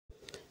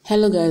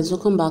Hello guys,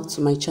 welcome back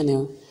to my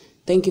channel.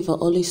 Thank you for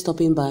always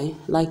stopping by,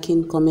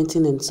 liking,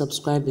 commenting and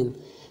subscribing.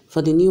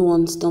 For the new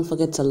ones, don't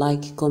forget to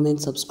like, comment,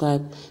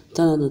 subscribe,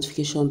 turn on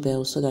notification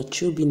bell so that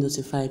you'll be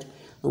notified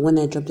when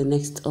I drop the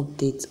next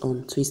update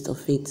on Twist of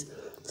Fate.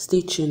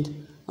 Stay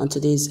tuned on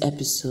today's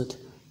episode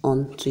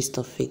on Twist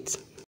of Fate.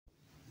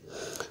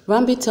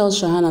 Ranbir tells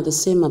Shahana the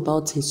same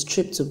about his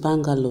trip to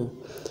Bangalore.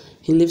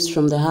 He leaves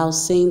from the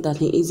house saying that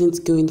he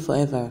isn't going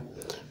forever.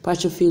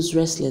 Prachi feels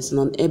restless and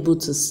unable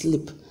to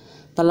sleep.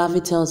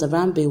 Pallavi tells that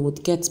Ranbir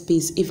would get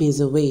peace if he's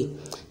away.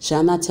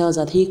 Shahana tells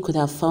that he could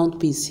have found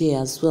peace here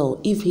as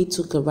well if he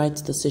took a right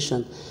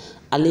decision.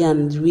 Aliya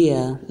and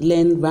Rhea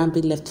learn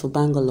Ranbir left for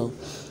Bangalore.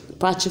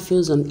 Prachi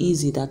feels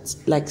uneasy that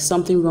like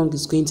something wrong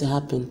is going to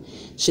happen.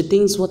 She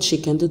thinks what she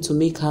can do to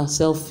make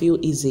herself feel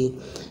easy.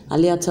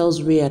 Aliya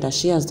tells Rhea that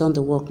she has done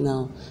the work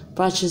now.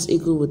 Prachi's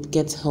ego would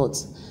get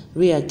hurt.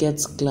 Rhea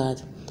gets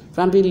glad.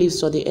 Ranbir leaves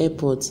for the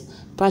airport.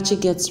 Prachi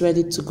gets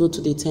ready to go to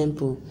the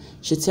temple.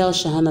 She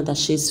tells Shahana that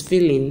she's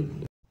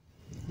feeling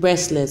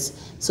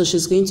restless, so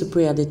she's going to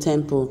pray at the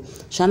temple.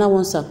 Shahana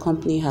wants to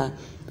accompany her.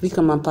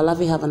 Vikram and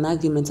Pallavi have an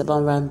argument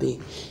about Ranbir.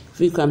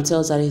 Vikram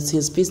tells her it's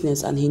his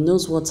business and he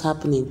knows what's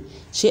happening.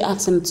 She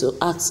asks him to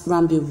ask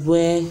Ranbir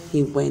where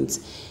he went.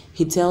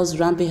 He tells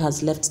Ranbir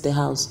has left the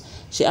house.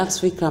 She asks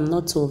Vikram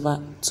not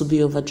to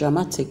be over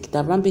dramatic,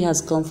 that Ranbir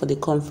has gone for the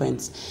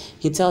conference.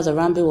 He tells her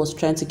Ranbir was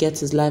trying to get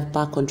his life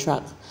back on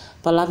track.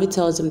 Pallavi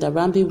tells him that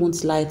Ranbir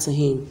won't lie to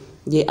him.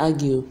 They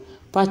argue.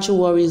 Prachi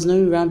worries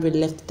knowing Ranbir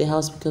left the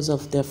house because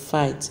of their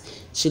fight.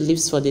 She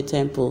leaves for the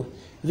temple.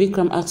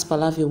 Vikram asks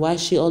Pallavi why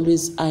she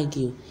always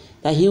argue,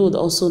 that he would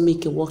also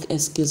make a work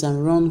excuse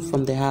and run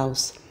from the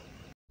house.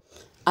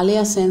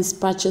 Aliya sends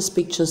Prachi's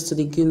pictures to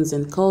the Goons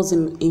and calls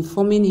him,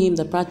 informing him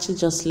that Prachi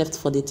just left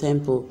for the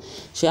temple.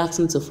 She asks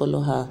him to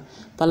follow her.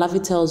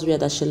 Pallavi tells Rhea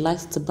that she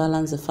likes to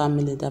balance the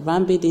family, that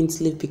Ranbir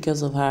didn't leave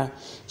because of her.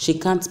 She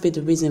can't be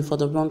the reason for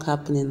the wrong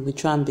happening with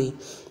Ranbir,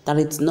 that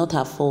it's not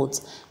her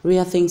fault.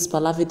 Rhea thinks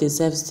Pallavi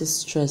deserves this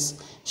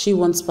stress. She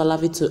wants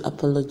Pallavi to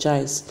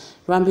apologize.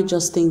 Ranbir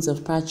just thinks of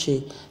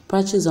Prachi.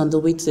 Prachi is on the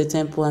way to the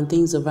temple and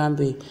thinks of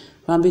Ranbir.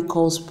 Ranbir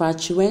calls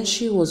Prachi when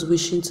she was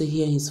wishing to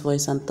hear his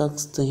voice and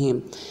talks to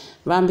him.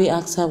 Ranbir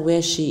asks her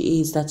where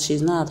she is, that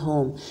she's not at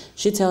home.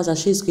 She tells her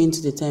she's going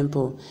to the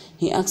temple.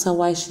 He asks her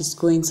why she's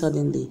going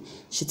suddenly.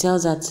 She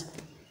tells that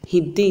he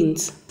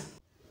didn't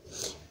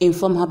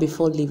inform her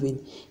before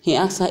leaving. He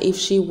asks her if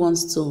she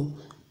wants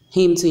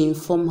him to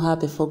inform her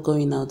before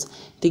going out.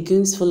 The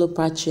Goons follow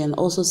Prachi and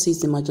also sees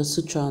the Major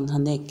Sutra on her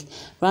neck.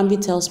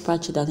 Ranbir tells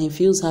Prachi that he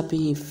feels happy,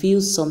 he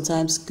feels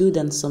sometimes good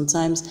and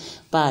sometimes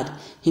bad.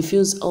 He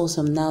feels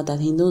awesome now that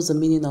he knows the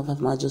meaning of her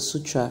Major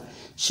Sutra.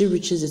 She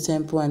reaches the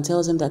temple and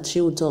tells him that she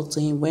will talk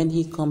to him when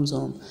he comes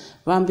home.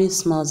 Ranbir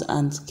smiles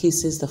and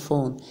kisses the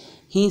phone.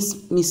 He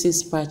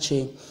misses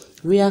Prachi.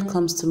 Rhea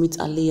comes to meet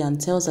Aliya and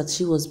tells that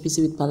she was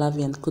busy with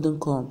Pallavi and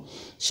couldn't come.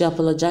 She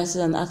apologizes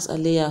and asks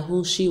Aliya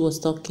who she was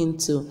talking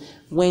to.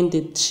 Who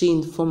did she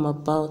inform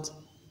about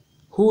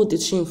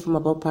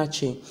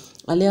Prachi?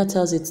 Aliya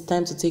tells it's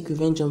time to take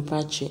revenge on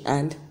Prachi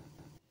and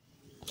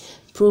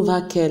prove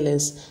her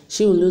careless.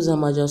 She will lose her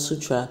Major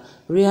Sutra.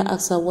 Rhea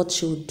asks her what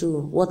she will do,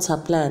 what's her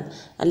plan.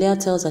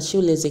 Aliya tells her she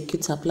will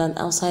execute her plan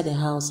outside the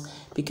house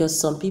because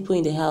some people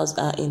in the house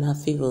are in her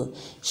favor.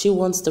 She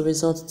wants the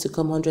result to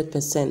come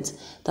 100%.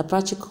 That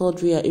Prachi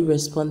called Rhea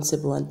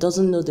irresponsible and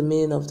doesn't know the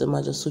meaning of the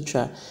Major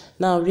Sutra.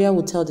 Now Rhea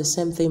will tell the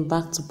same thing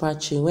back to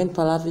Prachi when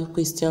Pallavi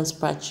questions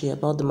Prachi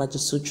about the Major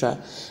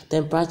Sutra.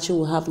 Then Prachi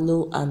will have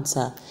no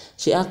answer.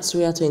 She asks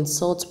Rhea to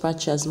insult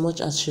Prachi as much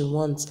as she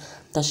wants,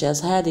 that she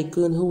has hired a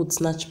goon who would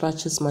snatch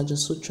Prachi's Major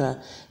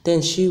Sutra, then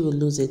she will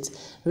lose it.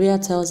 Rhea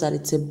tells that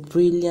it's a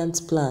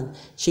brilliant plan.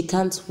 She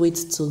can't wait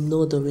to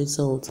know the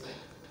result.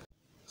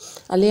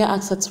 Aliya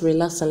asks her to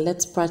relax and let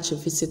Prachi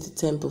visit the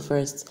temple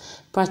first.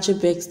 Prachi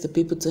begs the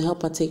people to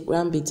help her take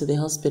Ranbir to the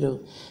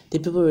hospital. The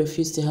people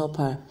refuse to help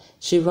her.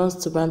 She runs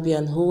to Ranbir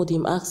and holds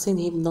him, asking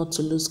him not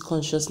to lose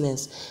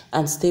consciousness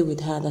and stay with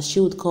her, that she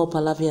would call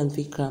Pallavi and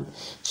Vikram.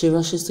 She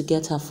rushes to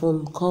get her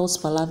phone, calls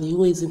Pallavi,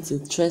 who isn't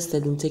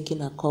interested in taking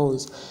her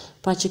calls.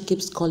 Prachi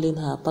keeps calling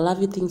her.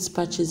 Pallavi thinks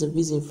Prachi is the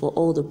reason for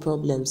all the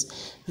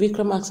problems.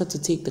 Vikram asks her to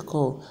take the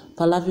call.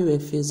 Pallavi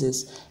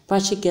refuses.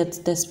 Prachi gets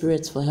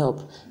desperate for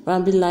help.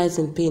 Ranbir lies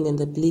in pain in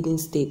the bleeding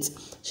state.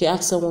 She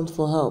asks someone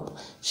for help.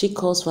 She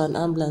calls for an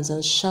ambulance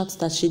and shouts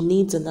that she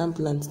needs an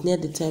ambulance near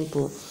the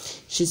temple.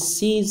 She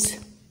sees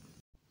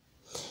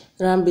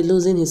Ranbir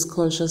losing his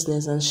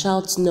consciousness and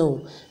shouts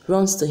no,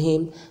 runs to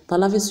him.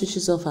 Pallavi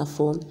switches off her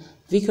phone.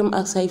 Vikram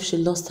asks her if she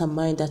lost her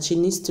mind, that she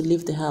needs to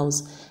leave the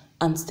house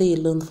and stay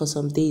alone for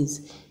some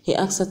days. He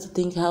asks her to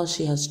think how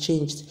she has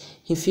changed.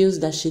 He feels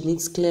that she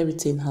needs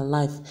clarity in her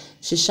life.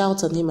 She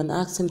shouts on him and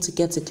asks him to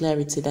get the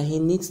clarity, that he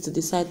needs to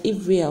decide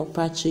if Rhea or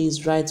Prachi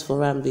is right for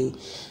Ranbir.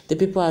 The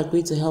people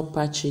agree to help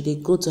Prachi. They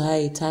go to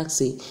hire a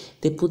taxi.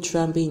 They put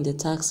Ranbir in the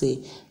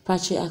taxi.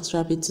 Prachi asks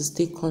Ranbir to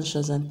stay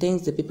conscious and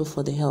thanks the people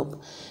for the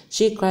help.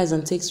 She cries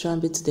and takes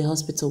Ranbir to the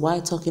hospital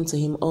while talking to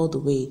him all the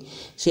way.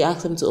 She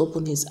asks him to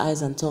open his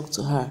eyes and talk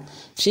to her.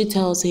 She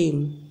tells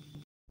him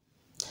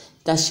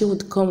that she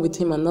would come with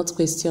him and not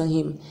question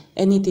him.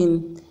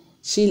 Anything,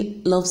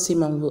 she loves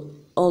him and will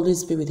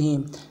always be with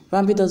him.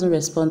 Ranbir doesn't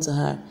respond to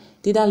her.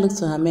 Dida looks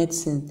for her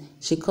medicine.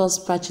 She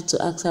calls Prachi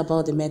to ask her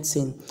about the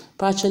medicine.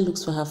 Prachi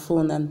looks for her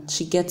phone and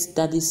she gets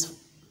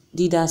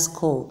Dida's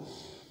call.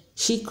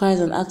 She cries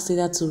and asks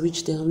Dida to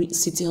reach the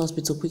city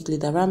hospital quickly,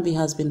 that Ranbir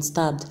has been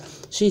stabbed.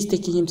 She is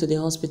taking him to the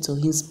hospital.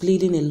 He's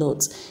bleeding a lot.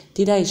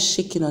 Dida is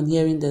shaking on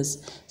hearing this.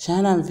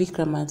 Shahana and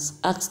Vikram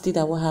ask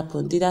Dida what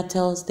happened. Dida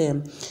tells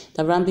them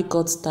that Ranbir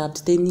got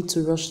stabbed. They need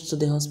to rush to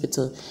the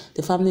hospital.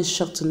 The family is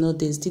shocked to know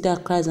this.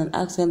 Dida cries and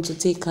asks them to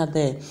take her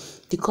there.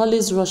 The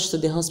colleagues rush to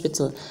the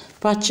hospital.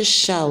 Prachi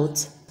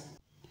shouts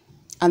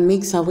and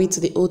makes her way to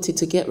the OT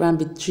to get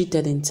Ranbir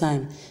treated in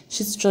time.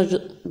 She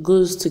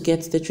struggles to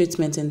get the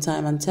treatment in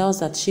time and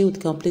tells that she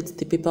would complete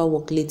the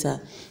paperwork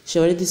later. She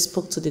already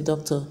spoke to the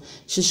doctor.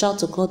 She shouts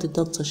to call the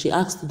doctor. She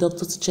asks the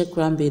doctor to check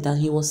Ranbir, that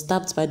he was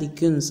stabbed by the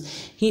goons.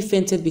 He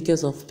fainted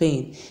because of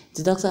pain.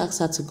 The doctor asks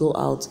her to go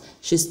out.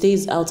 She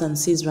stays out and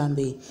sees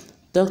Ranbir.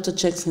 Doctor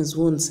checks his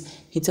wounds.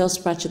 He tells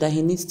Prachi that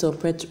he needs to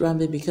operate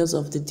Ranbir because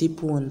of the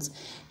deep wounds.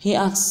 He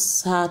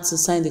asks her to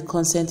sign the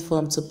consent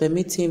form to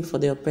permit him for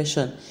the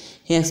operation.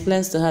 He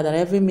explains to her that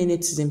every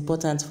minute is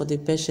important for the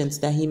patient,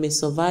 that he may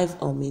survive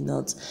or may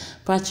not.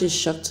 Prachi is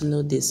shocked to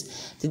know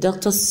this. The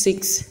doctor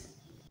seeks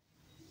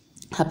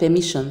her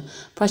permission.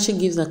 Prachi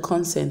gives her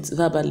consent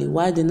verbally,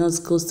 while the nurse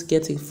goes to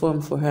get a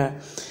form for her.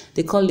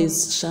 The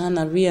colleagues,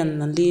 Shahana, Rhea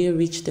and Aliya,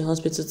 reach the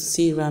hospital to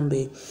see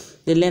Ranbir.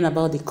 They learn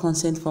about the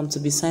consent form to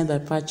be signed by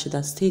Prachi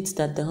that states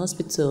that the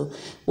hospital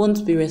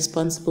won't be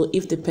responsible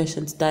if the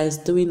patient dies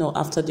during or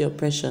after the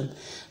operation.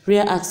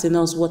 Rhea asks the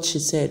nurse what she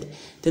said.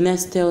 The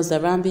nurse tells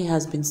that Ranbir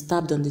has been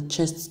stabbed on the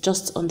chest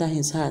just under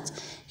his heart.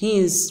 He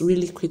is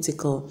really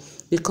critical.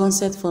 The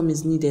consent form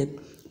is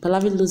needed.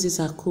 Pallavi loses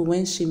her cool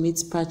when she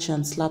meets Prachi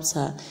and slaps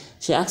her.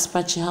 She asks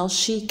Prachi how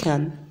she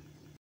can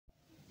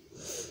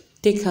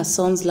take her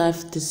son's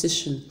life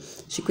decision.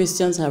 She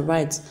questions her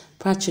rights.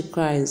 Prachi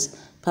cries.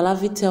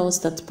 Pallavi tells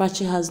that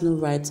Prachi has no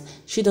rights.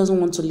 She doesn't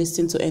want to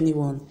listen to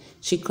anyone.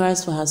 She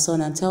cries for her son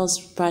and tells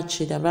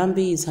Prachi that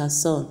Ranbir is her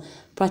son.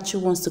 Prachi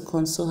wants to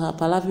console her.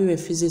 Pallavi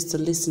refuses to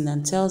listen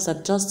and tells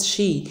that just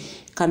she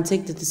can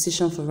take the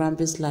decision for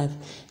Ranbir's life.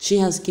 She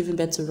has given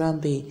birth to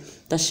Ranbir,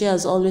 that she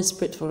has always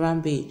prayed for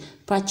Ranbir.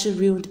 Prachi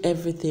ruined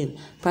everything.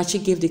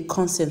 Prachi gave the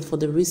consent for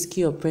the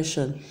risky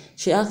operation.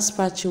 She asks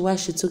Prachi why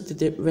she took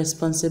the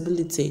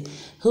responsibility.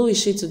 Who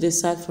is she to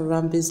decide for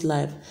Ranbir's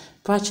life?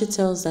 Prachi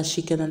tells that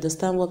she can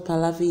understand what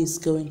Pallavi is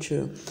going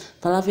through.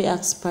 Pallavi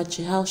asks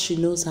Prachi how she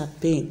knows her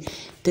pain.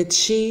 Did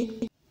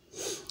she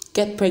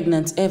get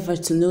pregnant ever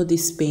to know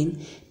this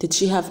pain? Did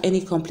she have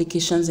any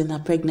complications in her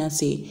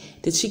pregnancy?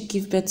 Did she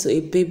give birth to a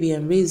baby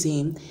and raise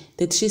him?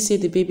 Did she see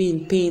the baby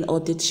in pain,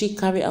 or did she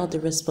carry out the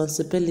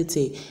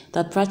responsibility?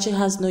 That Prachi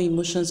has no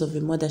emotions of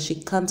a mother. She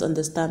can't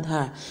understand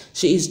her.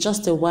 She is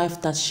just a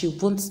wife that she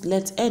won't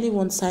let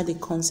anyone sign the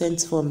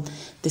consent form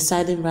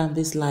deciding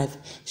Ranbir's life.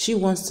 She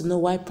wants to know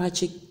why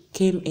Prachi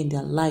came in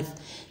their life.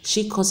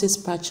 She causes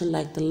Prachi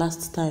like the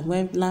last time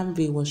when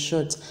Ranbir was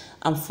shot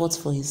and fought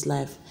for his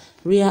life.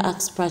 Rhea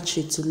asks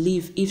Prachi to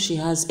leave if she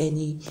has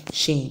any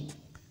shame.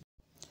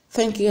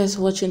 Thank you guys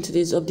for watching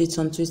today's update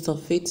on Twist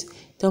of Fate.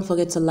 Don't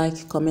forget to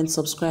like, comment,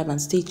 subscribe, and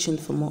stay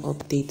tuned for more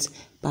updates.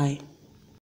 Bye.